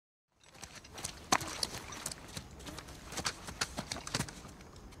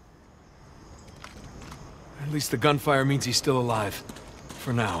At least the gunfire means he's still alive.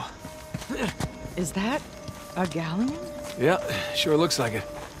 For now. Is that a galleon? Yeah, sure looks like it.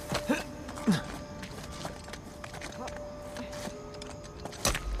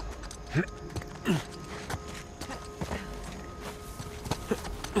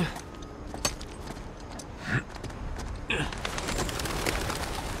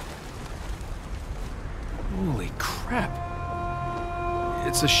 Holy crap.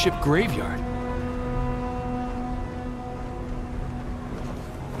 It's a ship graveyard.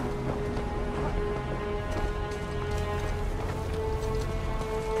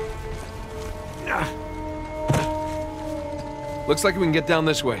 Looks like we can get down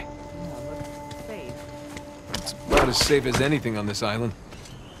this way. Yeah, looks safe. It's about as safe as anything on this island.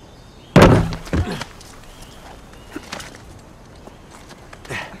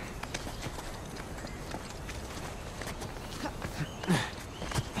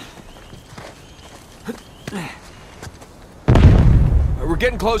 We're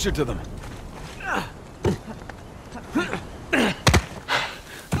getting closer to them.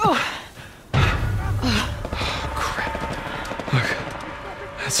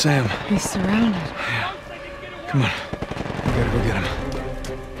 Sam. He's surrounded. Yeah. Come on. We gotta go get him.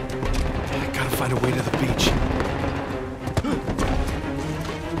 I gotta find a way to the beach.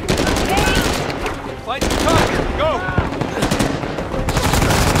 Hey! Light the target! Go!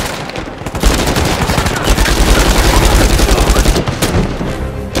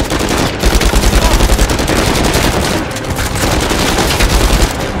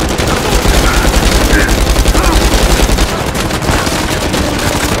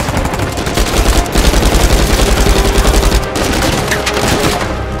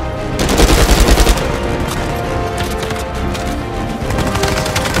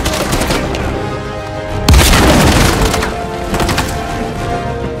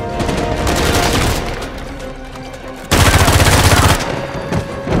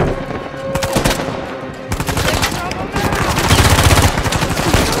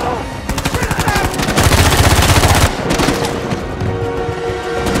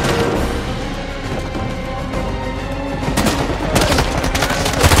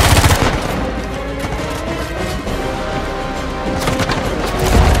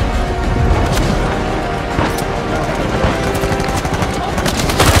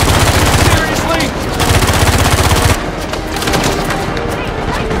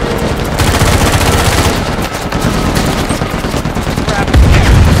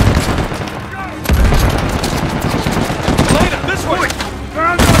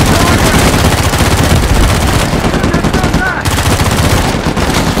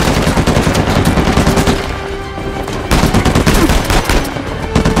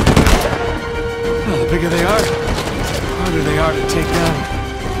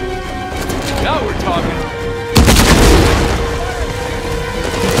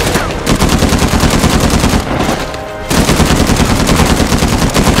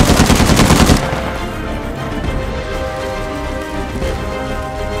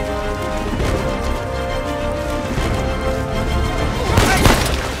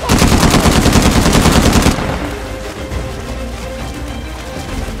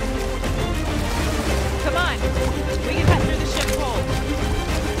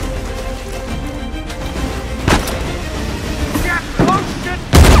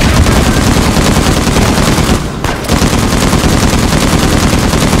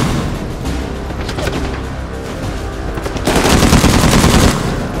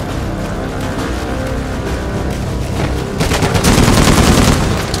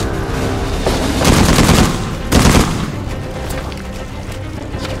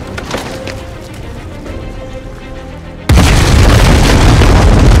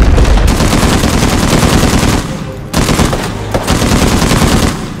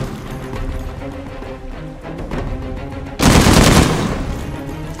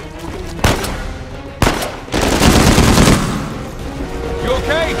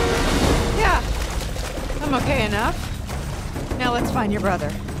 Okay enough. Now let's find your brother.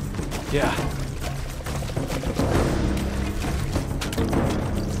 Yeah.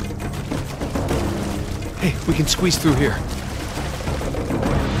 Hey, we can squeeze through here.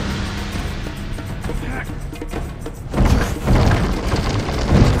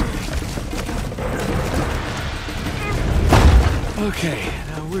 Okay,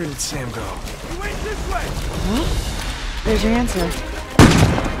 now where did Sam go? He went this way! Huh? There's your answer.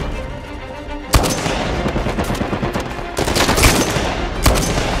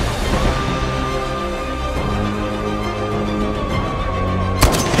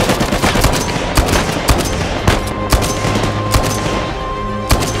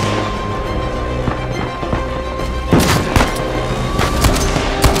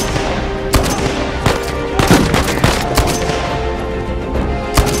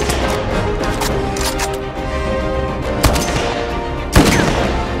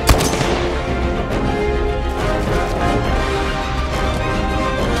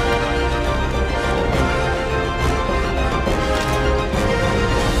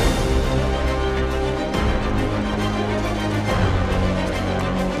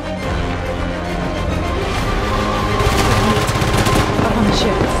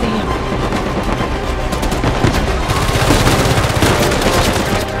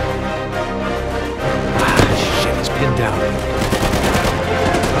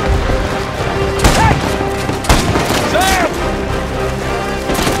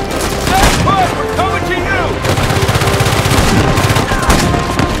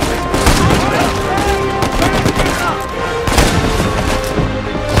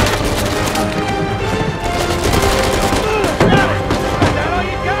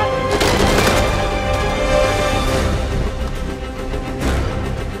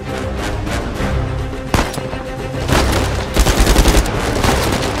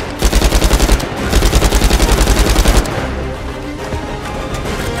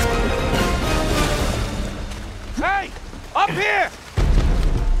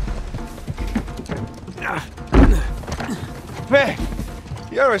 Pepe,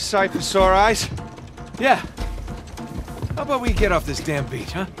 you're a sight for sore eyes. Yeah. How about we get off this damn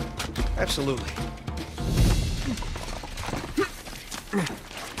beach, huh? Absolutely.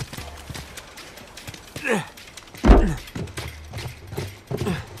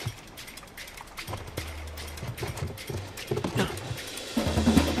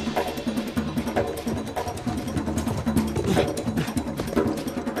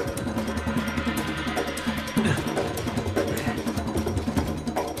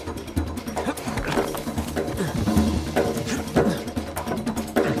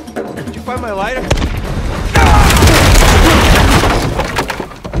 Find my lighter?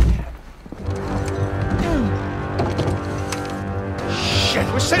 Shit,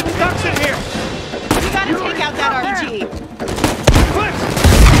 we're sitting ducks in here! You gotta take out that RPG. Quick!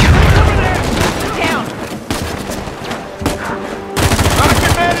 Over there! Down.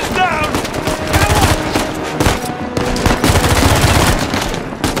 Rocket Man is down!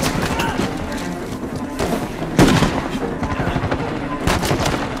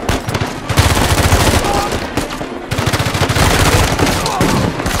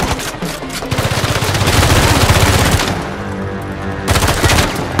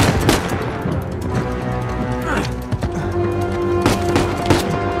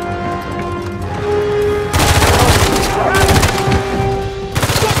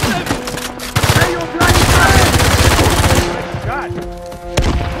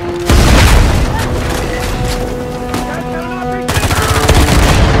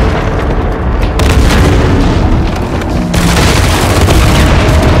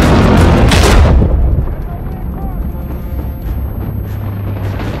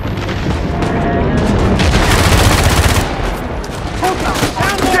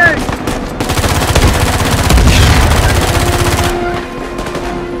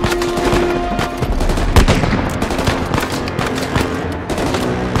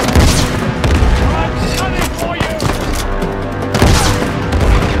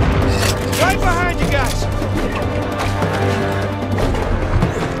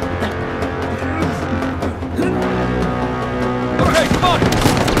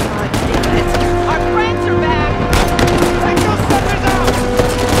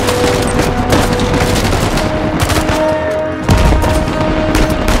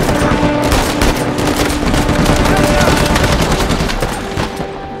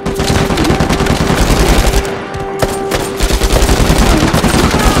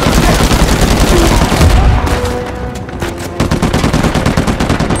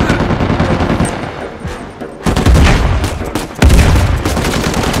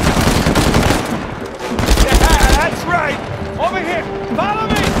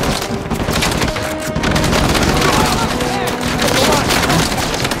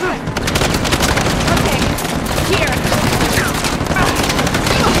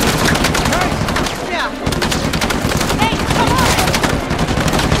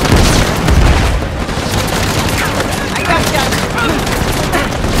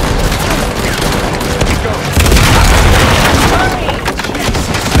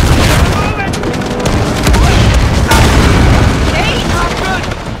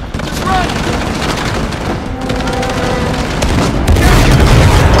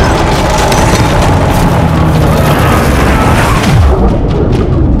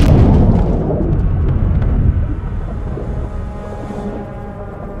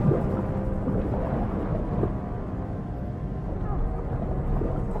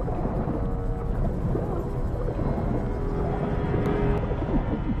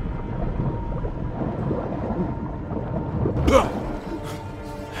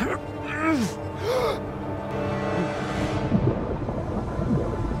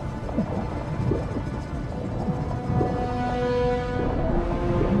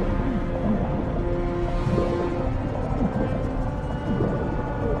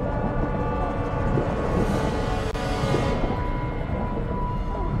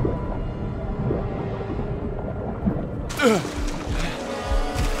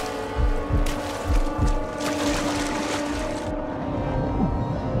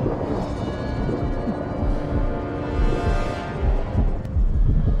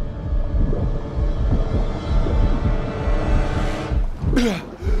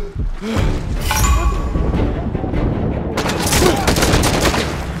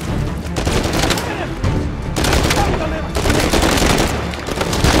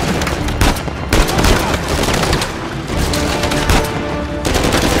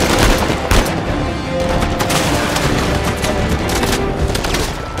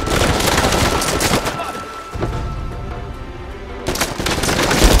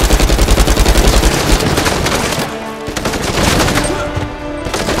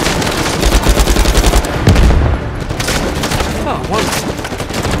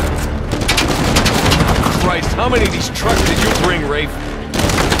 many of these trucks did you bring, Rafe?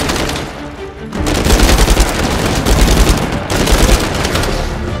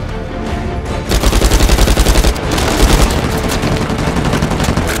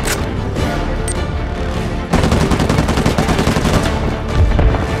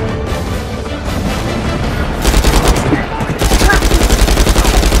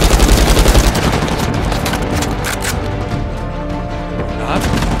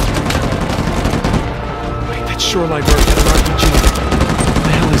 Shoreline work at an RPG. What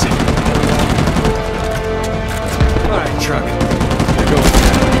the hell is it? Alright, truck. We're going.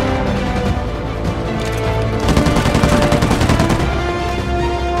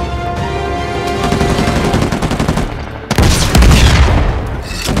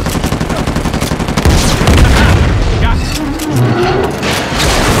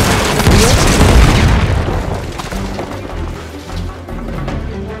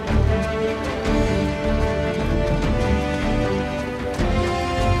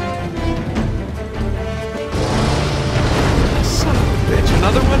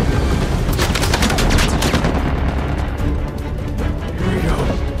 Another one? Here we go.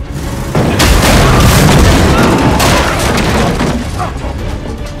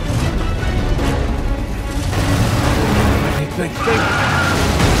 Think.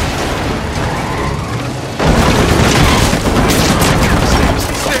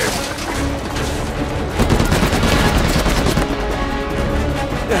 Stairs.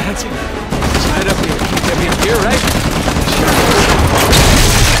 Yeah, that's it. Slide up here. Get me up here, right?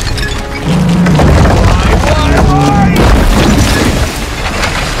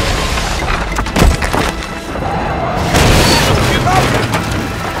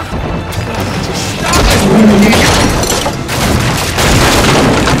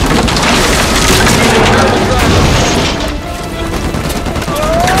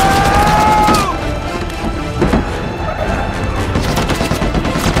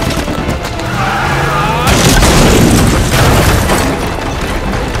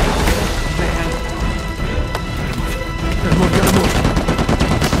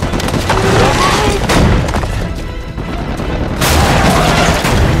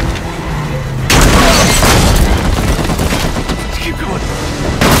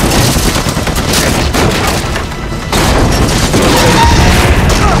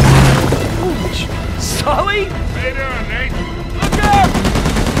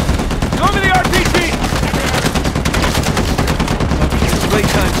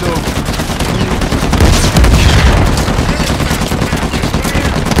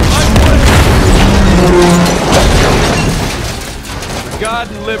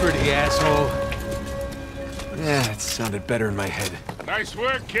 God and liberty, asshole. Yeah, it sounded better in my head. Nice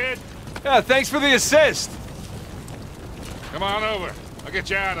work, kid. Yeah, thanks for the assist. Come on over. I'll get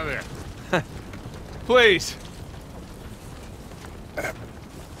you out of there. Please.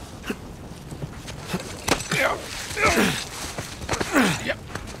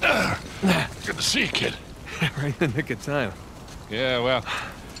 Good to see you, kid. Right in the nick of time. Yeah, well,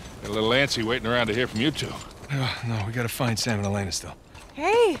 got a little antsy waiting around to hear from you two. No, we gotta find Sam and Elena still.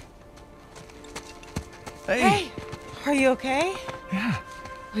 Hey. Hey. Hey. Are you okay? Yeah.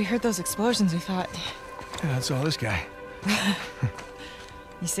 We heard those explosions, we thought. Yeah, that's all this guy.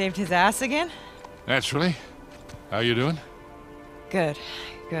 You saved his ass again? Naturally. How you doing? Good.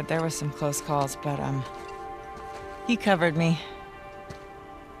 Good. There was some close calls, but, he covered me.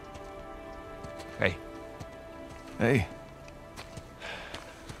 Hey. Hey.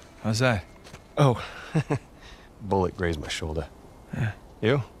 How's that? Oh. Bullet grazed my shoulder. Yeah.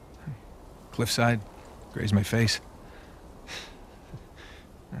 You? Cliffside. Grazed my face.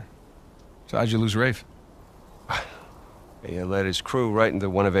 So how'd you lose Rafe? He led his crew right into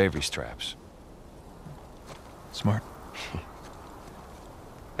one of Avery's traps. Smart.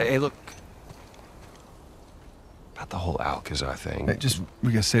 Hey, look. About the whole Alcazar thing. Hey,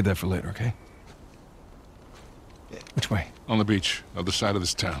 we gotta save that for later, okay? Which way? On the beach, other side of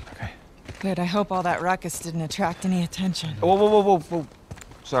this town. Okay. Good. I hope all that ruckus didn't attract any attention. Whoa.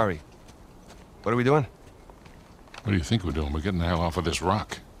 Sorry. What are we doing? What do you think we're doing? We're getting the hell off of this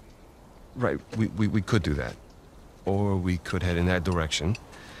rock. Right, we could do that. Or we could head in that direction,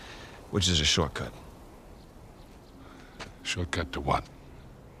 which is a shortcut. Shortcut to what?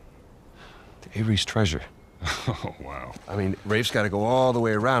 To Avery's treasure. Oh, wow. I mean, Rafe's got to go all the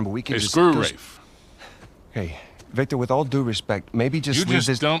way around, but we can Hey, just... screw Rafe. Hey, Victor, with all due respect, maybe just You leave just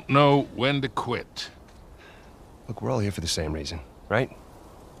this... don't know when to quit. Look, we're all here for the same reason, right?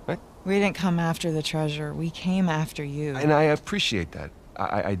 We didn't come after the treasure. We came after you. And I appreciate that.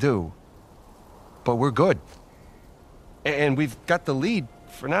 I do. But we're good. And we've got the lead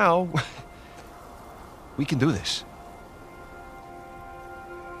for now. We can do this.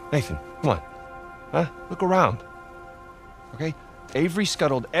 Nathan, come on. Huh? Look around. Okay? Avery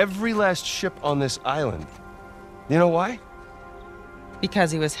scuttled every last ship on this island. You know why?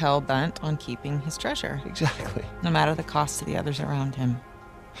 Because he was hell-bent on keeping his treasure. Exactly. No matter the cost to the others around him.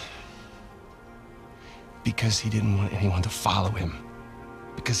 Because he didn't want anyone to follow him.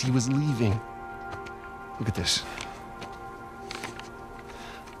 Because he was leaving. Look at this.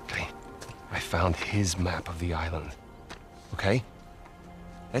 Okay, I found his map of the island. Okay?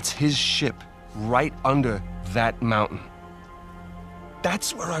 That's his ship right under that mountain.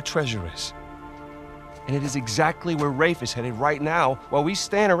 That's where our treasure is. And it is exactly where Rafe is headed right now while we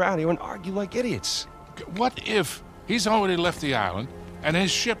stand around here and argue like idiots. What if he's already left the island and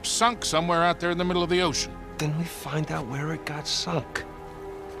his ship sunk somewhere out there in the middle of the ocean? Then we find out where it got sunk.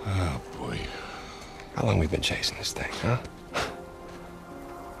 Oh, boy. How long we been chasing this thing, huh?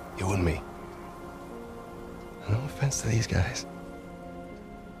 You and me. No offense to these guys,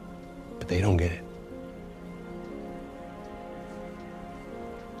 but they don't get it.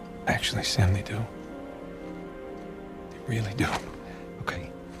 Actually, Sam, they do. They really do. Okay.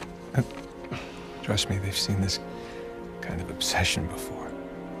 Trust me, they've seen this kind of obsession before.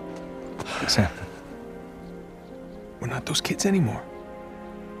 Sam, we're not those kids anymore.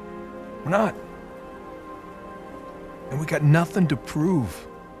 We're not. And we got nothing to prove.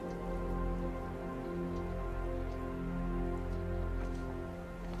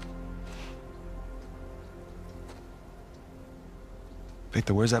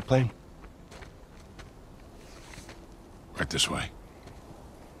 Victor, where's that plane? Right this way.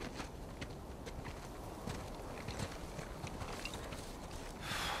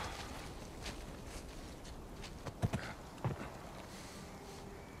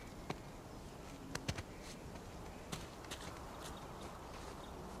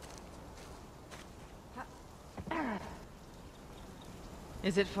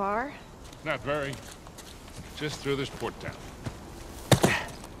 Is it far? Not very. Just through this port town.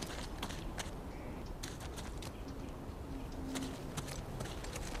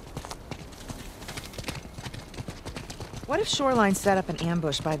 What if Shoreline set up an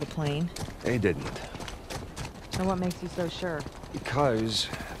ambush by the plane? They didn't. And what makes you so sure? Because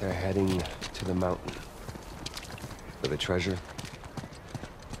they're heading to the mountain. For the treasure.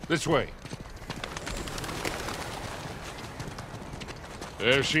 This way.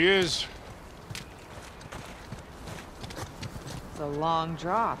 There she is. It's a long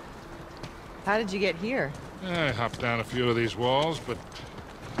drop. How did you get here? I hopped down a few of these walls, but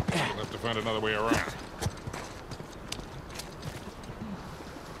we'll have to find another way around.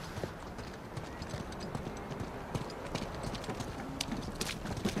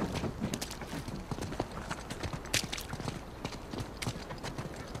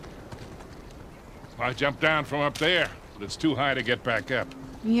 I jumped down from up there, but it's too high to get back up.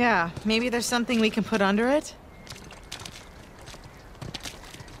 Yeah, maybe there's something we can put under it?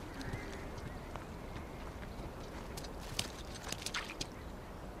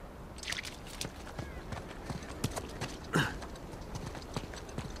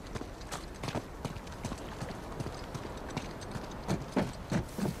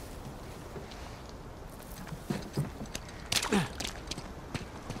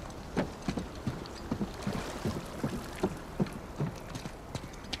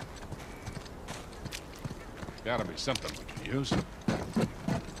 Gotta be something we can use.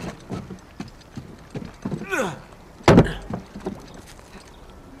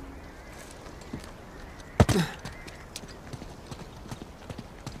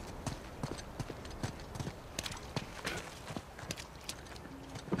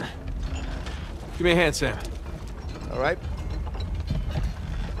 Give me a hand, Sam. All right.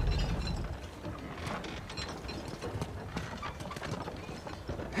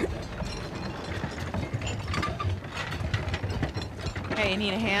 Hey, you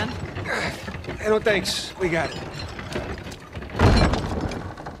need a hand? Hey, no thanks. We got it.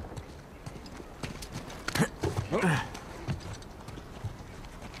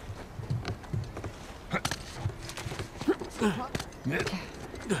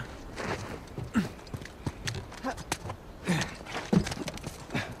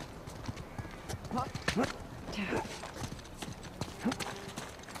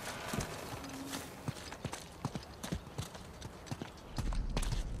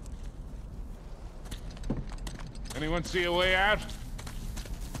 Anyone see a way out?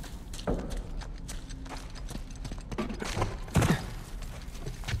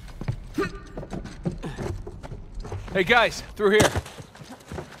 Hey guys, through here.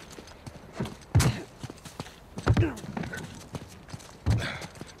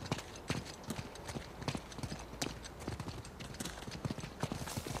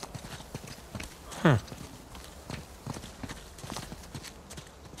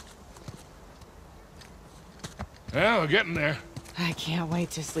 Well, we're getting there. I can't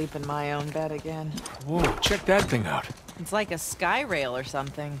wait to sleep in my own bed again. Whoa, check that thing out. It's like a sky rail or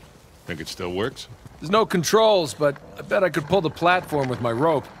something. Think it still works? There's no controls, but I bet I could pull the platform with my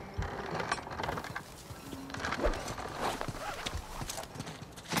rope.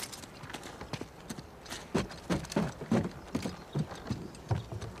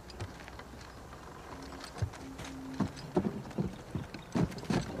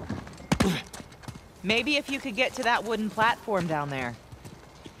 Maybe if you could get to that wooden platform down there.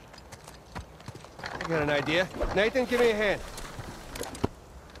 I got an idea. Nathan, give me a hand.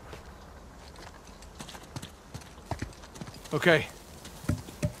 Okay.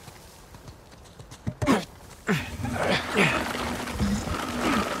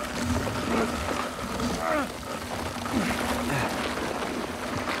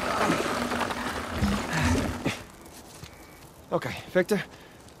 Okay, Victor,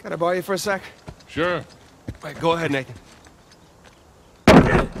 can I borrow you for a sec? Sure. Right, go ahead, Nathan.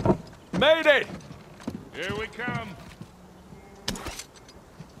 Made it! Here we come.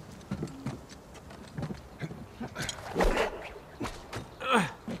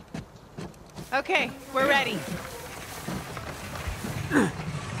 Okay, we're ready.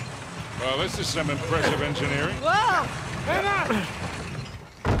 Well, this is some impressive engineering. Whoa! Hang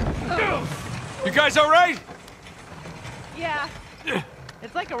on! You guys all right? Yeah.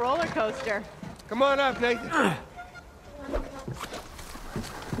 It's like a roller coaster. Come on up, Nathan. All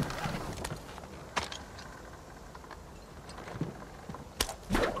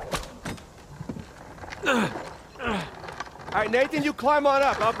right, Nathan, you climb on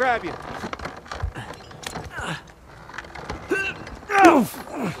up. I'll grab you.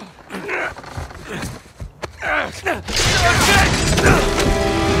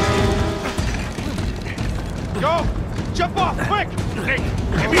 Go! Jump off, quick! Hey,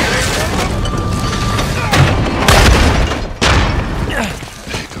 give me a hand.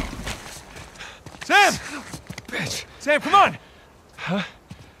 Sam! Bitch. Sam, come on! Huh?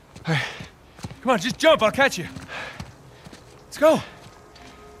 Come on, just jump, I'll catch you. Let's go.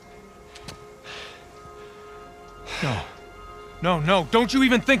 No, don't you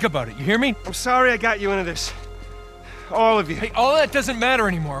even think about it, you hear me? I'm sorry I got you into this. All of you. Hey, all that doesn't matter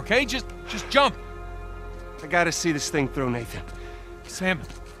anymore, okay? Just jump. I gotta see this thing through, Nathan. Sam,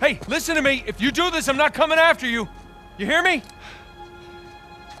 hey, listen to me. If you do this, I'm not coming after you. You hear me?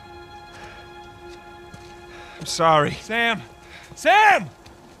 I'm sorry. Sam! Sam!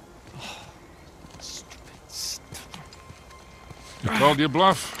 You called your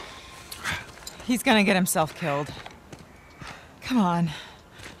bluff? He's gonna get himself killed. Come on.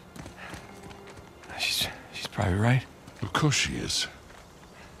 She's probably right. Of course she is.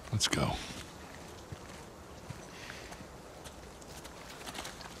 Let's go.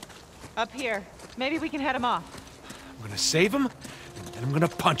 Up here. Maybe we can head him off. I'm gonna save him, and I'm gonna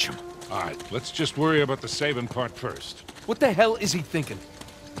punch him. All right, let's just worry about the saving part first. What the hell is he thinking?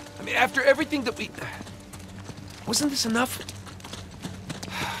 I mean, after everything that we... Wasn't this enough?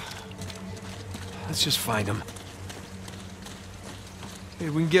 Let's just find him.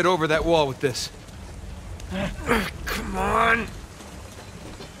 Maybe we can get over that wall with this. Come on!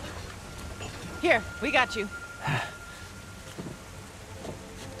 Here, we got you.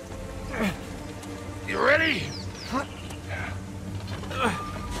 You ready?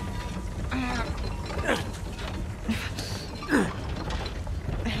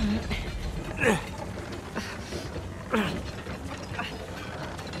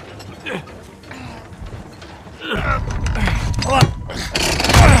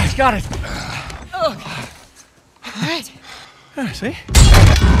 He's got it! All right. See?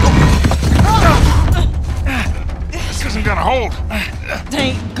 This isn't gonna hold.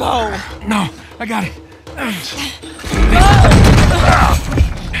 Ain't go. No, I got it. God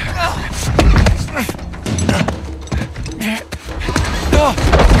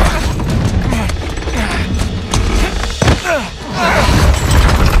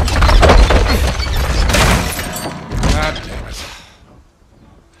damn it.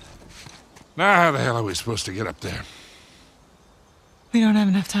 Now how the hell are we supposed to get up there? We don't have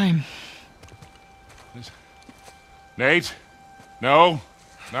enough time. Nate? No,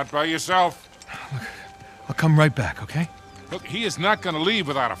 not by yourself. I'll come right back, okay? Look, he is not gonna leave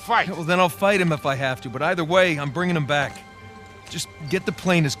without a fight. Well, then I'll fight him if I have to, but either way, I'm bringing him back. Just get the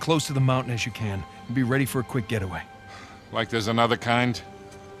plane as close to the mountain as you can, and be ready for a quick getaway. Like there's another kind?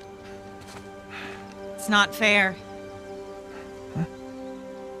 It's not fair. Huh?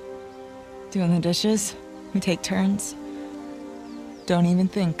 Doing the dishes, we take turns. Don't even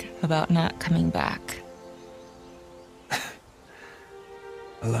think about not coming back.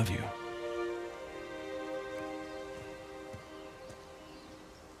 I love you.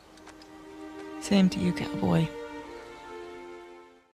 Same to you, cowboy.